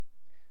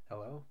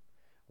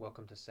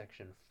Welcome to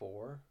section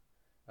 4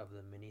 of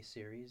the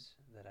mini-series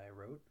that I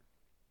wrote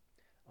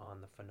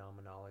on the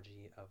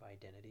phenomenology of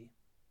identity.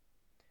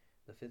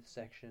 The 5th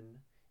section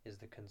is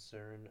the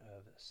concern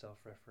of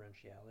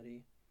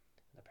self-referentiality,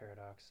 the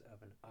paradox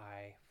of an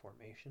I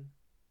formation.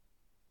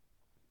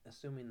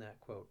 Assuming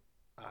that, quote,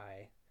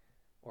 I,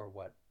 or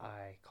what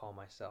I call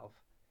myself,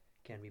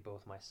 can be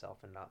both myself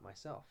and not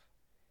myself.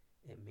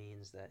 It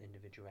means that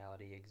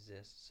individuality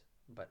exists,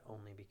 but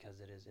only because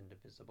it is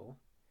indivisible,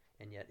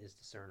 and yet is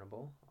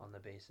discernible on the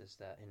basis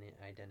that an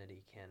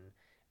identity can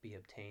be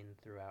obtained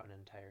throughout an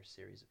entire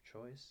series of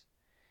choice.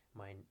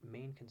 My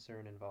main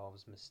concern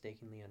involves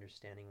mistakenly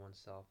understanding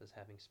oneself as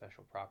having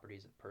special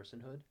properties of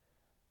personhood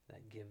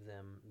that give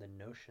them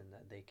the notion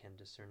that they can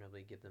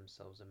discernibly give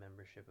themselves a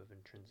membership of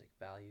intrinsic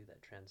value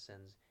that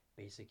transcends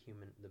the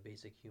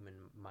basic human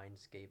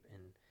mindscape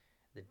and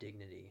the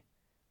dignity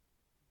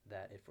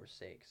that it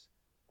forsakes.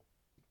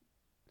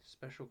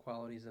 Special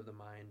qualities of the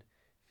mind,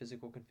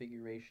 physical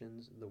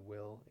configurations, the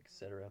will,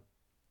 etc.,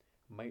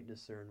 might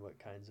discern what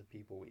kinds of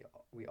people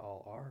we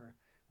all are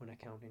when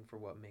accounting for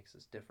what makes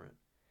us different.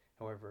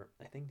 However,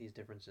 I think these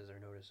differences are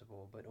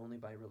noticeable, but only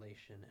by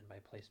relation and by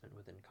placement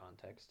within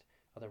context.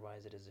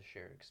 Otherwise, it is a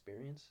shared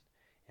experience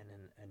and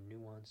a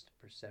nuanced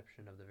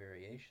perception of the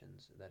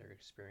variations that are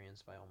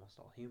experienced by almost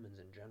all humans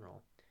in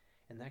general,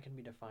 and that can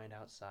be defined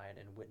outside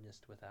and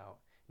witnessed without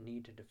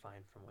need to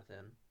define from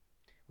within.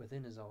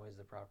 Within is always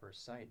the proper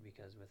site,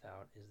 because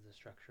without is the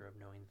structure of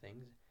knowing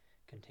things,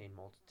 contain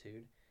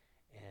multitude,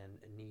 and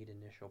need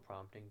initial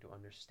prompting to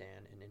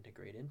understand and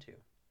integrate into.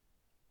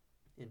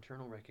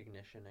 Internal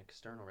recognition and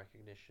external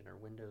recognition are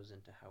windows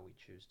into how we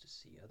choose to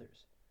see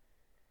others.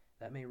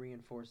 That may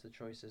reinforce the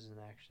choices and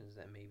actions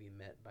that may be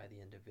met by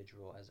the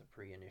individual as a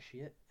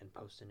pre-initiate and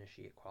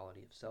post-initiate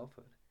quality of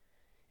selfhood.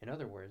 In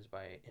other words,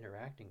 by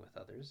interacting with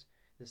others,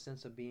 this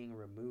sense of being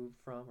removed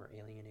from or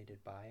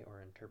alienated by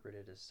or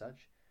interpreted as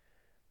such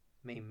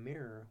may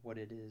mirror what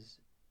it is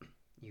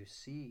you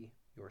see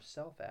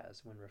yourself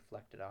as when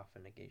reflected off a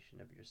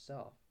negation of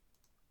yourself.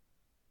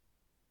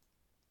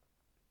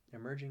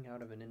 Emerging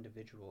out of an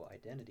individual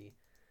identity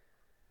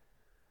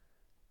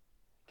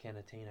can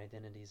attain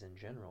identities in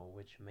general,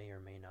 which may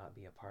or may not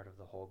be a part of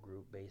the whole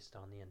group based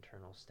on the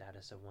internal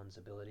status of one's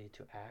ability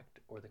to act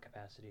or the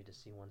capacity to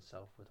see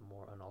oneself with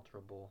more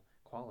unalterable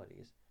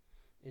qualities.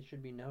 It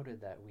should be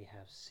noted that we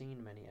have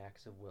seen many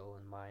acts of will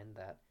and mind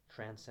that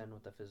transcend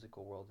what the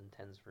physical world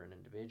intends for an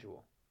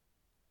individual.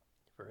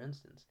 For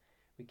instance,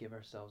 we give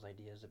ourselves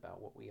ideas about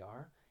what we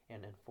are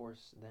and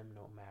enforce them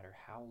no matter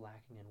how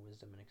lacking in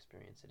wisdom and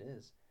experience it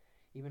is.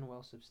 Even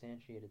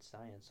well-substantiated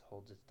science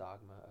holds its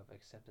dogma of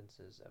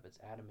acceptances of its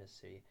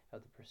atomicity,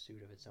 of the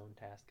pursuit of its own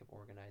task of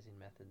organizing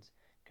methods,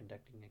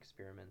 conducting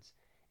experiments,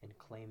 and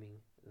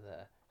claiming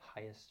the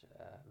highest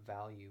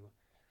value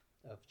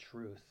of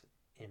truth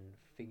in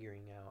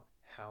figuring out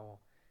how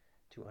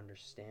to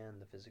understand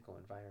the physical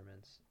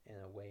environments in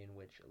a way in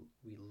which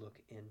we look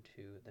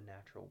into the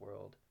natural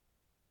world.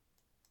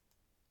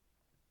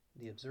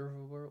 The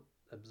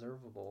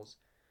observables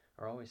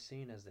are always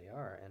seen as they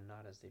are and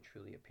not as they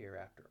truly appear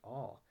after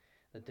all.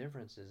 The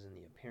difference is in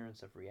the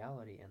appearance of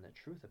reality and the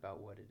truth about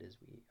what it is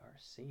we are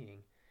seeing,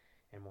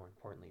 and more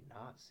importantly,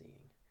 not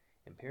seeing.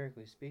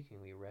 Empirically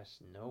speaking, we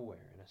rest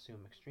nowhere and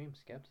assume extreme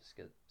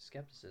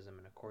skepticism,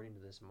 and according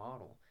to this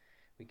model,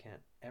 we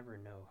can't ever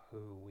know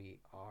who we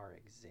are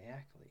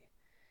exactly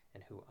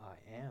and who I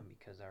am,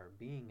 because our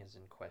being is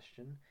in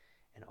question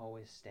and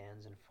always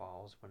stands and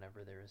falls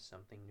whenever there is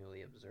something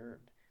newly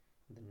observed.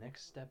 The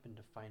next step in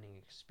defining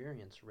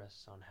experience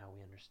rests on how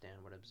we understand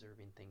what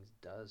observing things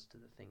does to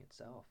the thing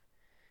itself.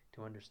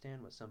 To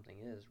understand what something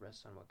is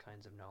rests on what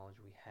kinds of knowledge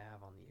we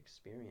have on the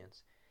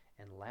experience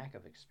and lack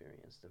of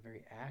experience the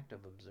very act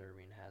of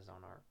observing has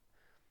on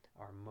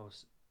our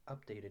most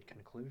updated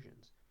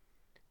conclusions.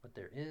 What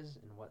there is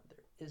and what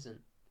there isn't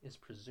is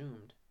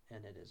presumed,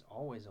 and it is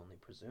always only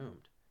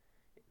presumed.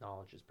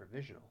 Knowledge is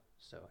provisional,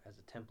 so as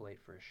a template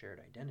for a shared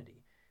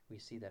identity, we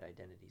see that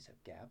identities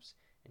have gaps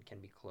and can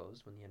be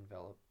closed when they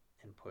envelop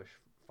and push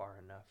far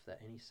enough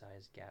that any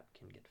size gap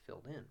can get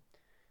filled in,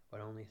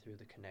 but only through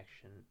the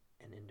connection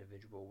an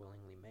individual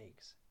willingly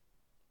makes.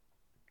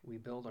 We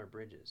build our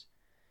bridges,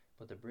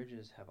 but the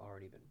bridges have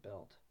already been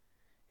built.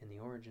 In the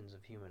origins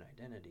of human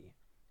identity,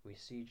 we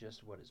see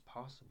just what is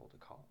possible to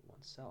call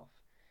oneself,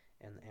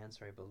 and the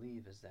answer, I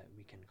believe, is that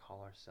we can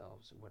call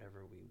ourselves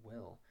whatever we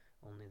will,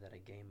 only that a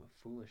game of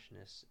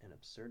foolishness and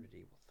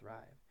absurdity will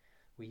thrive.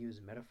 We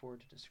use metaphor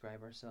to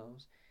describe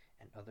ourselves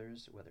and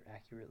others, whether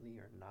accurately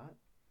or not.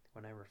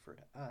 When I refer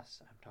to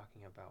us, I'm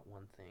talking about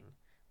one thing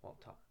while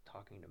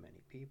talking to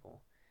many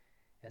people.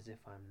 As if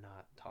I'm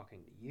not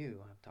talking to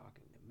you, I'm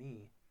talking to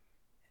me,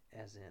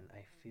 as in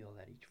I feel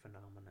that each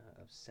phenomena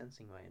of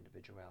sensing my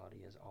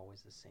individuality is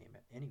always the same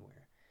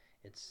anywhere.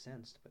 It's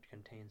sensed but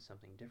contains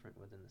something different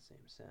within the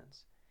same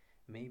sense.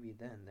 Maybe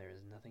then there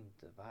is nothing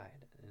to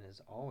divide, and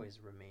as always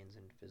remains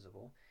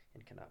indivisible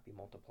and cannot be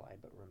multiplied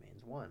but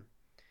remains one.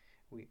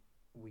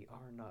 We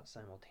are not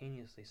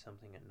simultaneously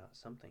something and not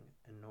something,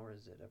 and nor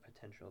is it a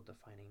potential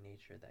defining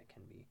nature that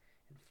can be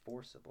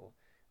enforceable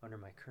under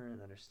my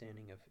current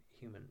understanding of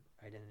human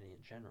identity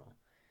in general.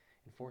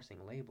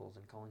 Enforcing labels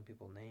and calling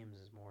people names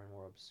is more and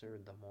more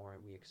absurd the more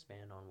we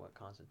expand on what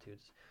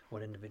constitutes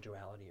what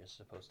individuality is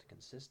supposed to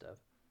consist of.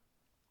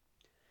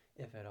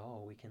 If at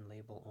all, we can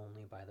label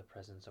only by the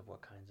presence of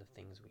what kinds of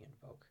things we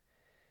invoke.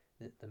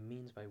 The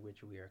means by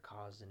which we are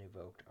caused and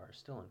evoked are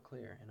still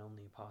unclear and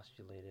only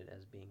postulated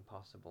as being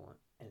possible,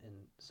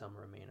 and some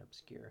remain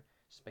obscure.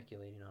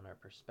 Speculating on our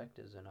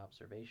perspectives and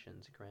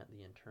observations grant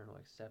the internal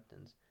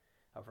acceptance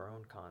of our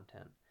own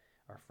content,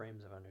 our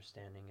frames of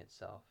understanding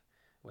itself,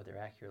 whether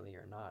accurately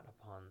or not,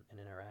 upon an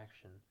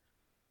interaction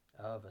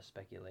of a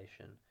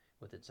speculation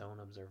with its own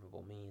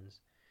observable means.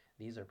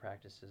 These are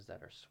practices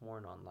that are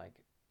sworn on like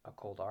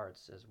occult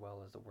arts, as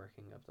well as the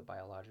working of the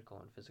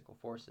biological and physical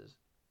forces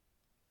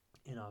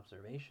in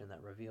observation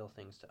that reveal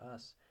things to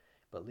us,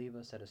 but leave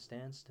us at a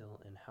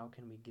standstill in how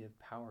can we give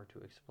power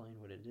to explain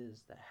what it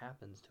is that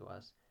happens to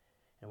us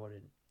and what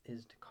it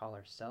is to call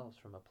ourselves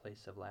from a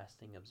place of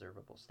lasting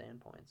observable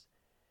standpoints.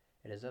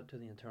 It is up to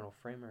the internal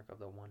framework of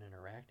the one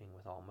interacting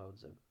with all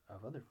modes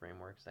of other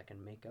frameworks that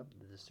can make up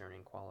the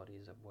discerning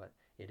qualities of what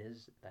it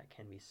is that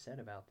can be said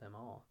about them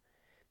all.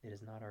 It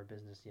is not our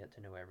business yet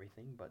to know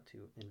everything, but to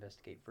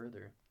investigate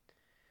further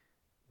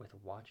with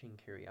watching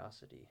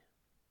curiosity.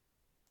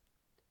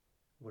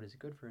 What is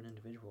good for an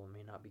individual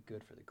may not be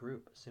good for the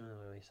group.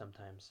 Similarly,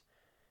 sometimes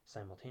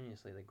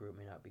simultaneously the group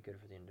may not be good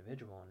for the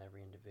individual and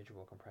every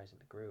individual comprising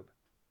the group.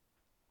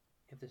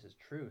 If this is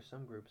true,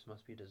 some groups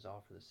must be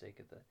dissolved for the sake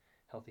of the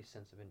healthy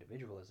sense of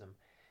individualism,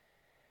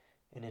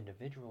 and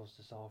individuals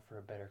dissolve for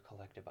a better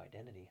collective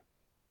identity.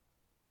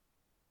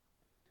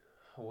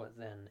 What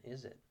then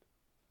is it?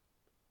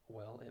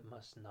 Well, it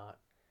must not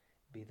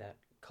be that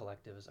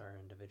collectives are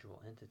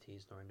individual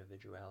entities, nor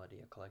individuality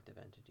a collective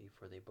entity,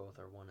 for they both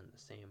are one and the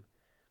same,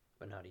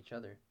 but not each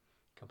other.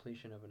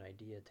 Completion of an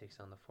idea takes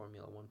on the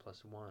formula 1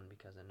 plus 1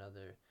 because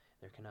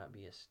there cannot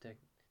be a stick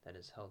that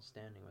is held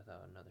standing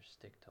without another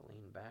stick to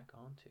lean back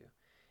onto.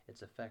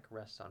 Its effect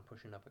rests on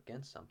pushing up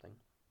against something.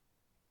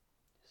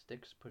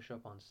 Sticks push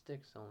up on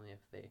sticks, only if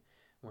they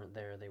weren't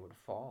there they would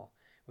fall,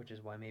 which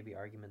is why maybe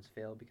arguments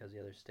fail because the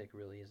other stick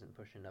really isn't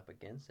pushing up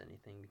against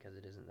anything because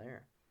it isn't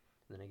there.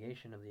 The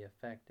negation of the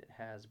effect it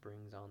has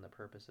brings on the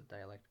purpose of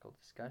dialectical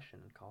discussion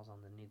and calls on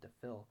the need to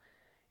fill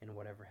in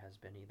whatever has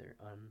been either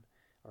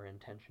or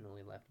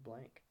intentionally left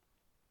blank.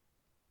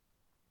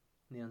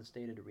 The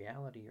unstated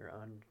reality or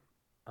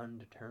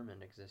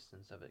undetermined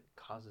existence of it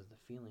causes the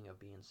feeling of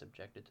being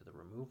subjected to the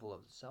removal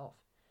of the self.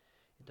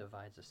 It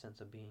divides the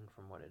sense of being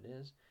from what it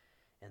is,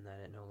 and that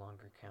it no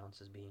longer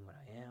counts as being what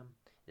I am.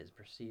 It is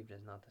perceived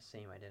as not the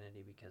same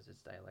identity because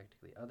it's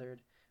dialectically othered,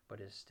 but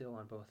is still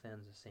on both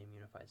ends the same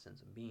unified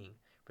sense of being,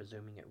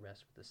 presuming it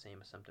rests with the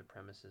same assumptive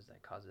premises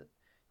that cause it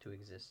to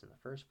exist in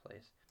the first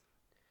place.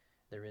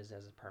 There is,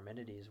 as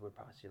Parmenides would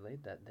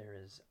postulate, that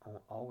there is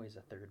always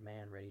a third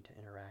man ready to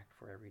interact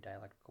for every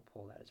dialectical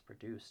pole that is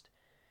produced.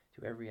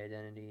 To every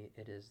identity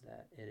it is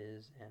that it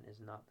is and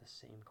is not the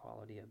same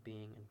quality of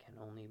being and can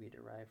only be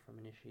derived from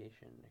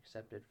initiation and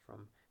accepted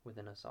from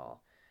within us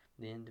all.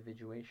 The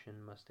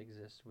individuation must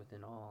exist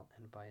within all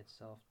and by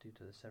itself due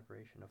to the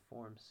separation of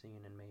forms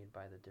seen and made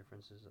by the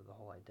differences of the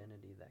whole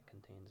identity that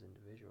contains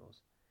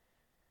individuals.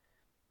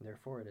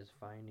 Therefore it is a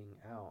finding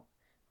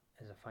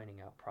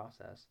out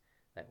process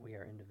that we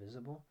are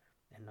indivisible,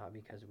 and not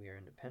because we are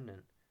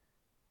independent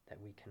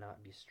that we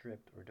cannot be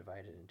stripped or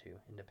divided into.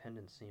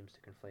 Independence seems to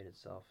conflate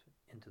itself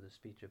into the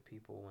speech of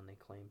people when they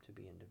claim to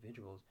be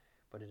individuals,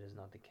 but it is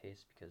not the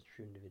case because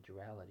true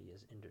individuality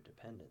is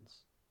interdependence.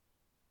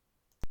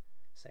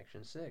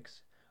 Section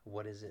 6.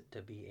 What is it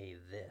to be a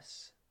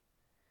this?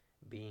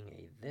 Being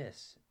a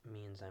this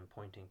means I'm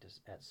pointing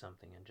at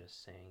something and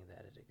just saying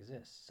that it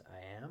exists.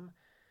 I am,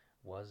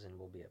 was, and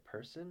will be a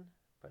person,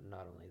 but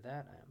not only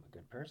that, I am a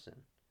good person.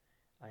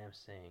 I am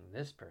saying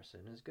this person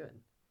is good.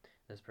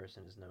 This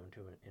person is known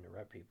to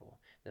interrupt people.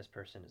 This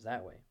person is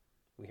that way.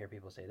 We hear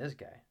people say this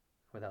guy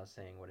without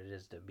saying what it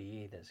is to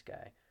be this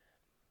guy.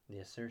 The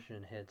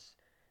assertion hits,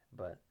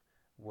 but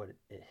what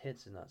it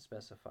hits is not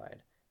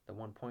specified. The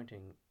one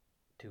pointing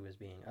to is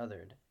being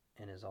othered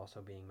and is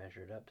also being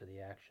measured up to the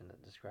action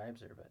that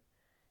describes her, but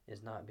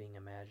is not being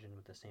imagined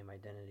with the same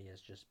identity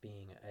as just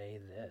being a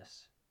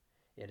this.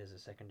 It is a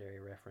secondary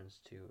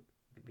reference to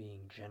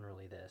being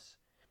generally this.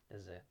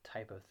 Is a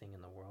type of thing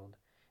in the world.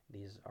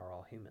 These are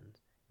all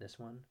humans. This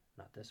one,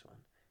 not this one.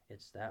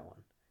 It's that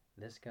one.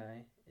 This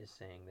guy is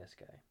saying this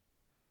guy.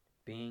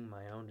 Being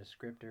my own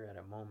descriptor at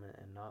a moment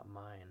and not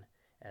mine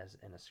as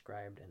an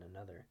ascribed in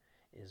another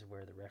is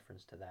where the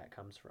reference to that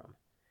comes from.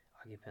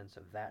 Occupants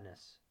of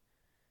thatness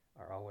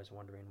are always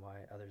wondering why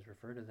others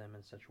refer to them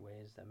in such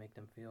ways that make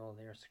them feel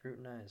they are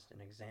scrutinized and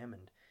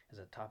examined as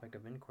a topic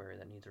of inquiry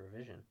that needs a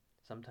revision.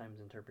 Sometimes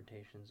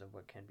interpretations of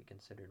what can be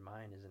considered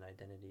mine is an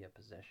identity of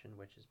possession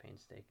which is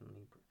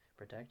painstakingly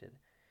protected.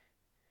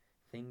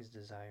 Things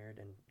desired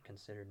and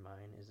considered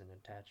mine is an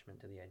attachment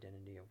to the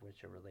identity of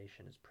which a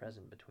relation is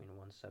present between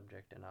one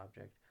subject and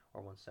object,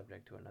 or one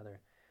subject to another.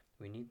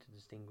 We need to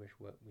distinguish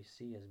what we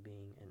see as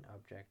being an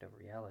object of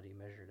reality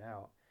measured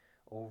out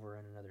over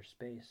in another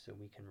space so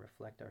we can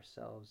reflect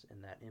ourselves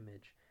in that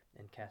image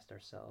and cast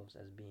ourselves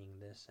as being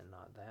this and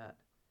not that.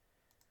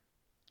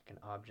 Like an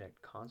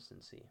object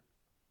constancy.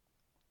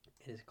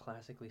 It is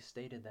classically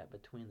stated that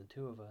between the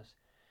two of us,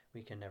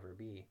 we can never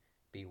be.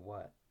 Be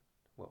what?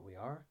 What we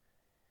are?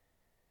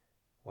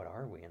 What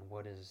are we, and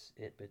what is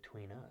it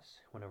between us?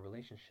 When a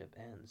relationship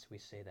ends, we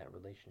say that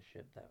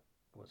relationship that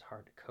was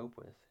hard to cope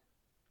with,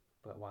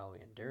 but while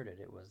we endured it,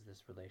 it was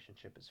this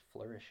relationship is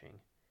flourishing.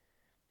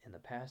 In the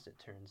past, it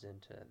turns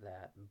into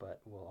that,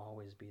 but will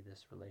always be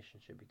this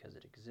relationship because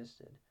it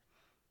existed.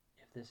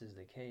 If this is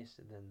the case,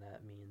 then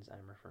that means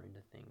I'm referring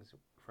to things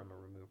from a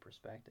removed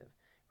perspective.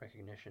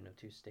 Recognition of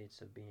two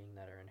states of being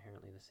that are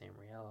inherently the same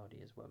reality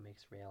is what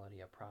makes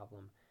reality a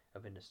problem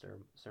of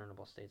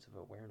indiscernible states of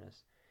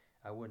awareness.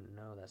 I wouldn't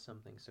know that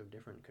something so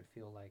different could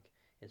feel like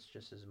it's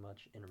just as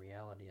much in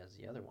reality as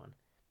the other one.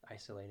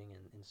 Isolating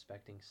and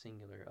inspecting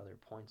singular other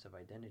points of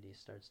identity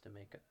starts to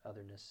make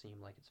otherness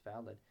seem like it's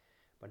valid,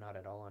 but not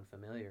at all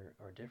unfamiliar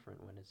or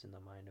different when it's in the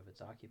mind of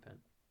its occupant.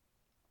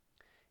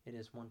 It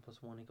is 1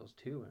 plus 1 equals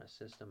 2 in a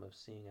system of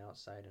seeing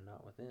outside and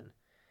not within.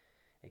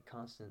 A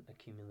constant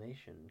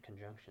accumulation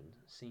conjunction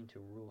seen to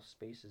rule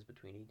spaces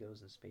between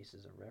egos and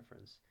spaces of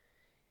reference.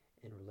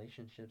 In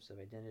relationships of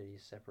identity,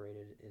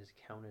 separated is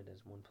counted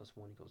as 1 plus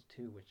 1 equals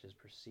 2, which is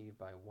perceived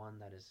by one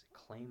that is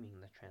claiming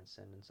the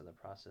transcendence of the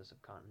process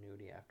of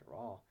continuity after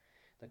all.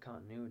 The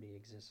continuity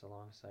exists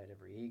alongside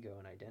every ego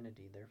and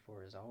identity,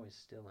 therefore is always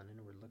still an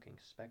inward-looking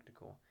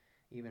spectacle,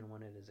 even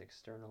when it is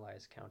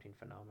externalized counting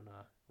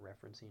phenomena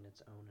referencing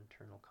its own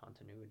internal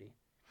continuity,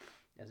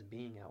 as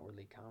being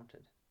outwardly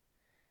counted.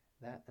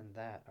 That and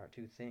that are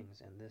two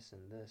things, and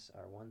this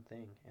are one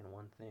thing and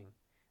one thing.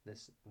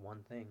 This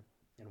one thing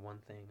and one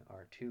thing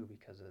are two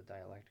because of the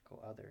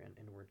dialectical other and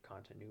inward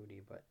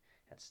continuity, but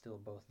it's still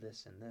both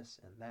this and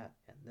that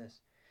and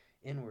this.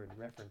 Inward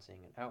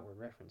referencing and outward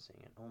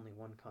referencing, and only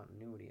one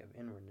continuity of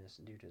inwardness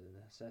due to the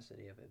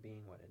necessity of it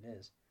being what it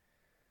is.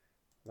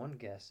 One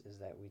guess is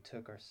that we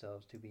took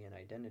ourselves to be an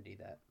identity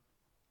that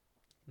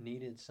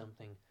needed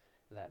something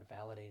that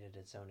validated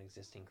its own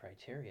existing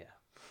criteria,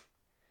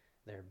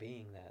 there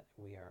being that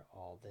we are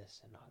all this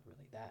and not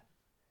really that.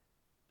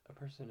 A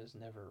person is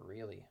never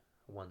really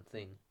one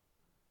thing,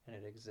 and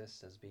it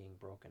exists as being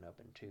broken up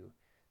in two,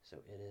 so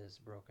it is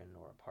broken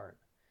or apart.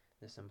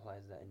 This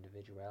implies that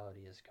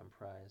individuality is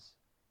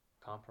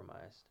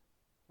compromised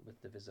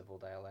with divisible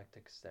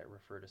dialectics that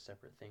refer to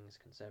separate things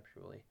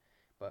conceptually,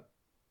 but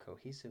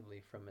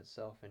cohesively from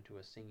itself into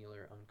a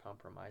singular,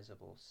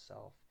 uncompromisable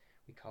self.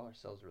 We call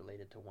ourselves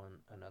related to one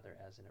another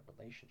as in a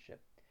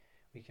relationship.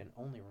 We can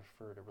only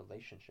refer to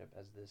relationship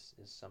as this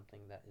is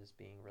something that is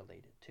being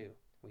related to.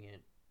 We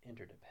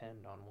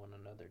interdepend on one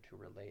another to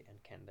relate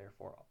and can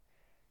therefore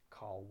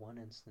call one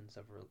instance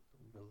of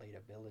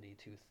relatability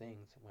to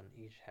things when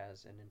each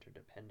has an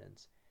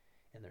interdependence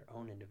in their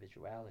own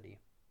individuality.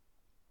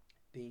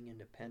 Being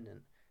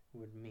independent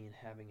would mean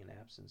having an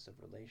absence of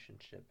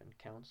relationship and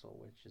counsel,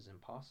 which is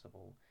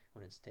impossible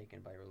when it's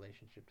taken by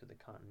relationship to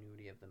the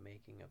continuity of the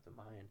making of the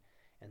mind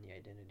and the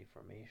identity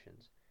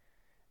formations.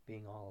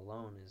 Being all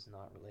alone is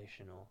not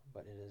relational,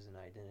 but it is an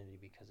identity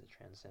because it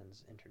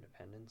transcends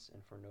interdependence,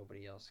 and for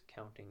nobody else,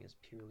 counting is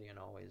purely and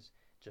always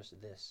just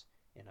this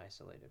in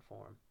isolated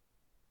form.